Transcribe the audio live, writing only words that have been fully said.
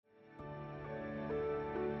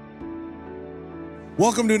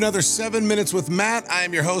Welcome to another 7 Minutes with Matt. I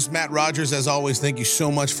am your host, Matt Rogers. As always, thank you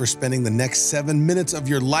so much for spending the next 7 minutes of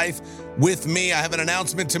your life with me. I have an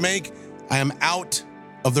announcement to make. I am out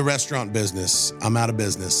of the restaurant business. I'm out of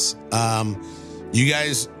business. You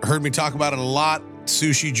guys heard me talk about it a lot.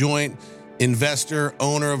 Sushi joint, investor,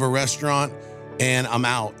 owner of a restaurant, and I'm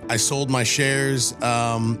out. I sold my shares,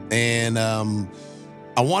 and I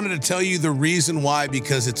wanted to tell you the reason why,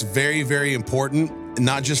 because it's very, very important,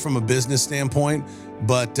 not just from a business standpoint,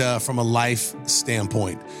 but from a life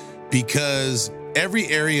standpoint, because every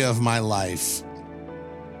area of my life,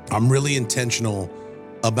 I'm really intentional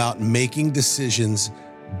about making decisions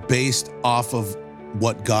based off of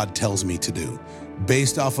what God tells me to do,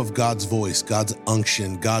 based off of God's voice, God's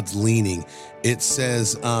unction, God's leaning. It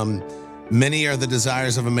says, many are the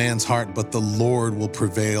desires of a man's heart, but the Lord will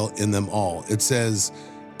prevail in them all. It says,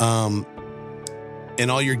 in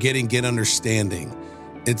all you're getting, get understanding.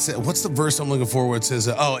 It's what's the verse I'm looking for where it says,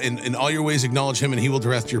 in all your ways acknowledge him and he will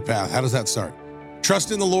direct your path. How does that start?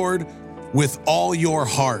 Trust in the Lord with all your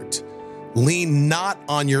heart. Lean not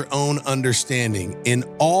on your own understanding. In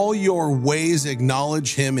all your ways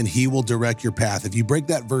acknowledge him and he will direct your path. If you break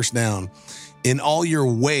that verse down, in all your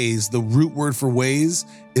ways, the root word for ways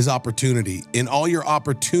is opportunity. In all your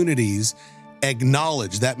opportunities,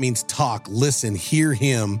 acknowledge. That means talk, listen, hear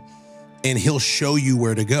him, and he'll show you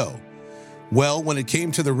where to go. Well, when it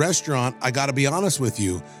came to the restaurant, I got to be honest with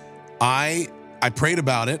you. I prayed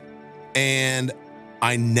about it, and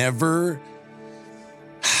I never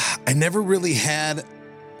really had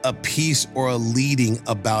a peace or a leading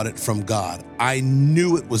about it from God. I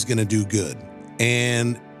knew it was going to do good,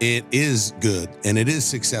 and it is good, and it is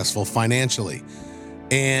successful financially.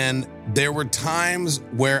 And there were times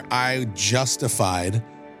where I justified,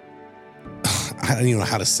 I don't even know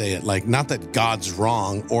how to say it, like, not that God's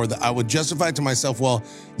wrong, or that I would justify it to myself, well,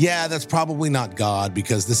 yeah, that's probably not God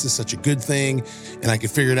because this is such a good thing and I could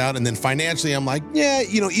figure it out. And then financially, I'm like, yeah,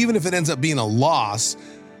 even if it ends up being a loss,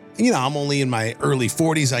 I'm only in my early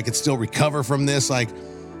 40s, I could still recover from this. Like,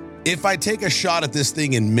 if I take a shot at this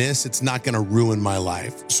thing and miss, it's not going to ruin my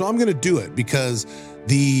life. So I'm going to do it because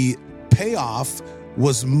the payoff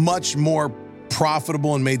was much more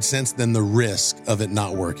profitable and made sense than the risk of it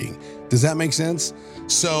not working. Does that make sense?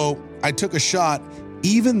 So I took a shot,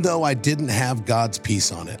 even though I didn't have God's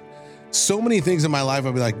peace on it. So many things in my life,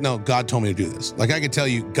 I'd be like, no, God told me to do this. Like, I could tell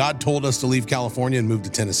you, God told us to leave California and move to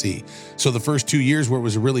Tennessee. So the first 2 years where it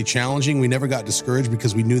was really challenging, we never got discouraged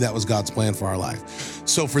because we knew that was God's plan for our life.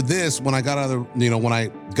 So for this, when I got out of when I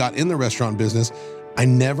got in the restaurant business, I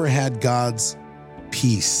never had God's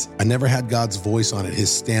peace. I never had God's voice on it, his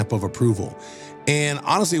stamp of approval. And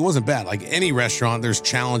honestly, it wasn't bad. Like any restaurant, there's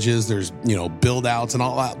challenges, there's, build outs and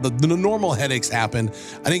all that. The normal headaches happen.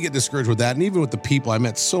 I didn't get discouraged with that. And even with the people, I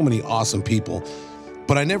met so many awesome people,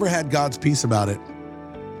 but I never had God's peace about it.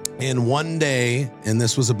 And one day, and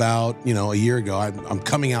this was about, a year ago, I'm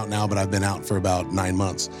coming out now, but I've been out for about 9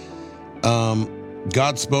 months.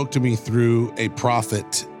 God spoke to me through a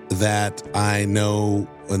prophet that I know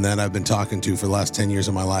and that I've been talking to for the last 10 years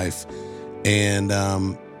of my life. And,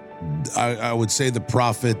 I would say the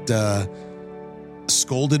prophet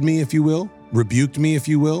scolded me, if you will, rebuked me, if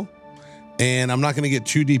you will. And I'm not going to get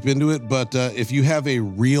too deep into it, but if you have a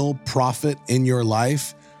real prophet in your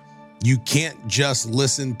life, you can't just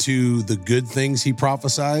listen to the good things he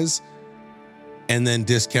prophesies and then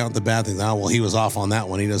discount the bad things. Oh, well, he was off on that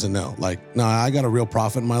one. He doesn't know. Like, no, I got a real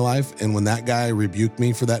prophet in my life. And when that guy rebuked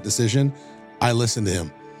me for that decision, I listened to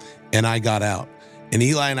him and I got out. And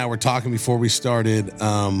Eli and I were talking before we started this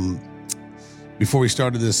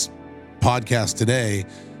podcast today.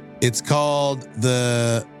 It's called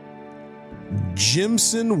the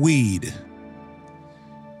Jimson weed.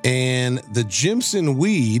 And the Jimson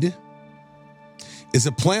weed is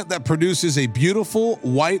a plant that produces a beautiful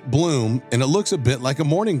white bloom, and it looks a bit like a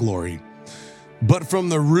morning glory. But from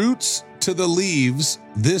the roots to the leaves,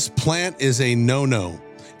 this plant is a no-no.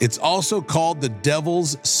 It's also called the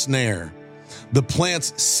devil's snare. The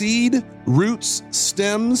plant's seed, roots,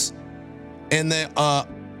 stems, and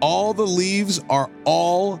all the leaves are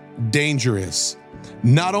all dangerous.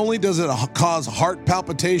 Not only does it cause heart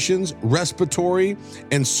palpitations, respiratory,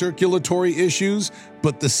 and circulatory issues,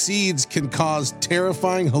 but the seeds can cause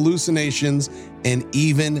terrifying hallucinations and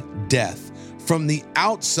even death. From the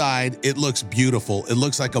outside, it looks beautiful. It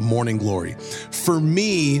looks like a morning glory. For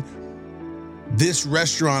me, this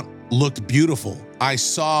restaurant looked beautiful. I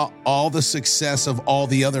saw all the success of all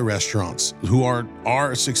the other restaurants who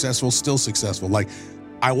are successful, still successful. Like,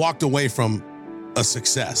 I walked away from a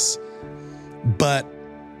success, but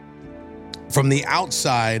from the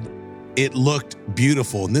outside, it looked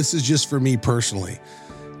beautiful. And this is just for me personally.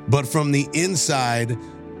 But from the inside,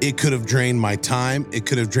 it could have drained my time. It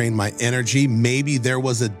could have drained my energy. Maybe there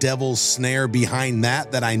was a devil's snare behind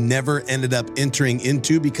that I never ended up entering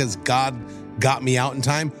into because God got me out in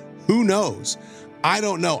time. Who knows? I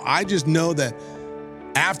don't know. I just know that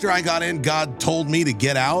after I got in, God told me to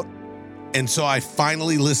get out. And so I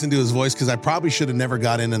finally listened to his voice because I probably should have never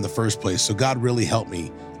got in the first place. So God really helped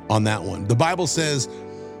me on that one. The Bible says,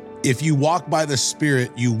 if you walk by the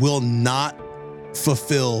Spirit, you will not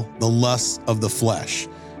fulfill the lusts of the flesh.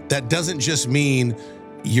 That doesn't just mean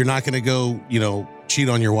you're not going to go, cheat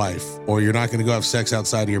on your wife, or you're not going to go have sex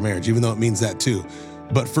outside of your marriage, even though it means that too.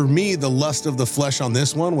 But for me, the lust of the flesh on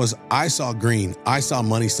this one was I saw green. I saw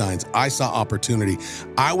money signs. I saw opportunity.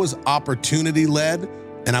 I was opportunity led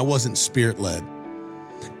and I wasn't spirit led.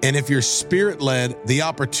 And if you're spirit led, the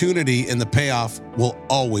opportunity and the payoff will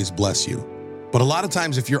always bless you. But a lot of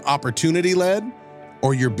times if you're opportunity led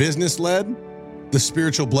or you're business led, the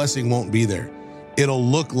spiritual blessing won't be there. It'll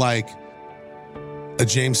look like a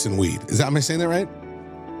Jameson weed. Am I saying that right?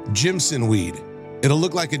 Jimson weed. It'll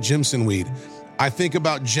look like a Jimson weed. I think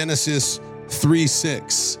about Genesis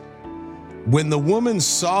 3:6. When the woman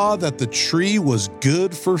saw that the tree was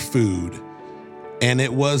good for food, and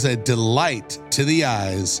it was a delight to the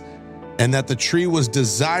eyes, and that the tree was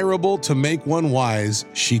desirable to make one wise,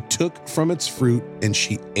 she took from its fruit and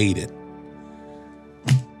she ate it.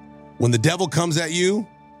 When the devil comes at you,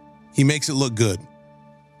 he makes it look good.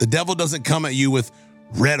 The devil doesn't come at you with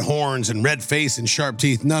red horns and red face and sharp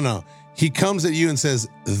teeth. No. He comes at you and says,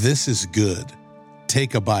 this is good.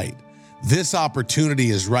 Take a bite. This opportunity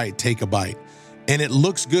is right. Take a bite. And it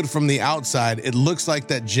looks good from the outside. It looks like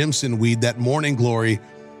that Jimson weed, that morning glory,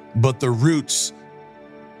 but the roots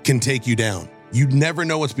can take you down. You never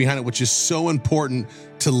know what's behind it, which is so important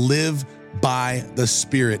to live by the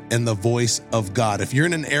Spirit and the voice of God. If you're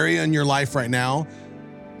in an area in your life right now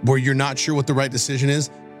where you're not sure what the right decision is,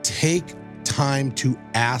 take time to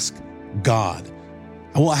ask God.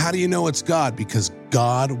 Well, how do you know it's God? Because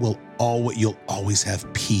you'll always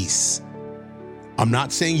have peace. I'm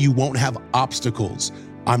not saying you won't have obstacles.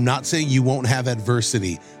 I'm not saying you won't have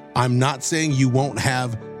adversity. I'm not saying you won't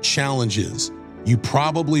have challenges. You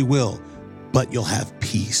probably will, but you'll have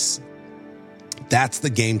peace. That's the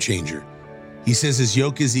game changer. He says his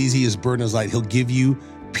yoke is easy, his burden is light. He'll give you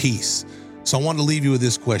peace. So I want to leave you with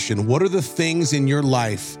this question. What are the things in your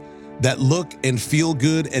life that look and feel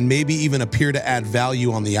good and maybe even appear to add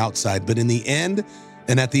value on the outside, but in the end,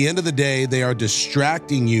 and at the end of the day, they are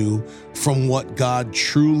distracting you from what God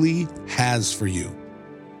truly has for you?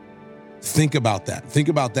 Think about that. Think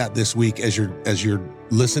about that this week as you're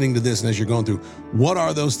listening to this and as you're going through. What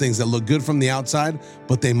are those things that look good from the outside,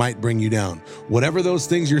 but they might bring you down? Whatever those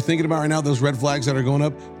things you're thinking about right now, those red flags that are going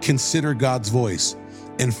up, consider God's voice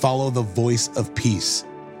and follow the voice of peace.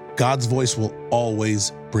 God's voice will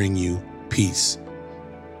always bring you peace.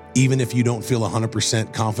 Even if you don't feel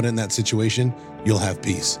 100% confident in that situation, you'll have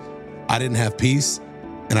peace. I didn't have peace,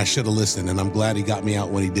 and I should have listened, and I'm glad he got me out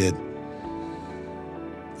when he did.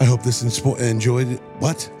 I hope this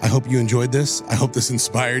I hope you enjoyed this. I hope this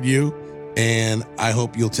inspired you, and I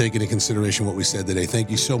hope you'll take into consideration what we said today. Thank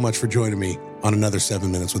you so much for joining me on another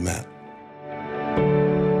 7 Minutes with Matt.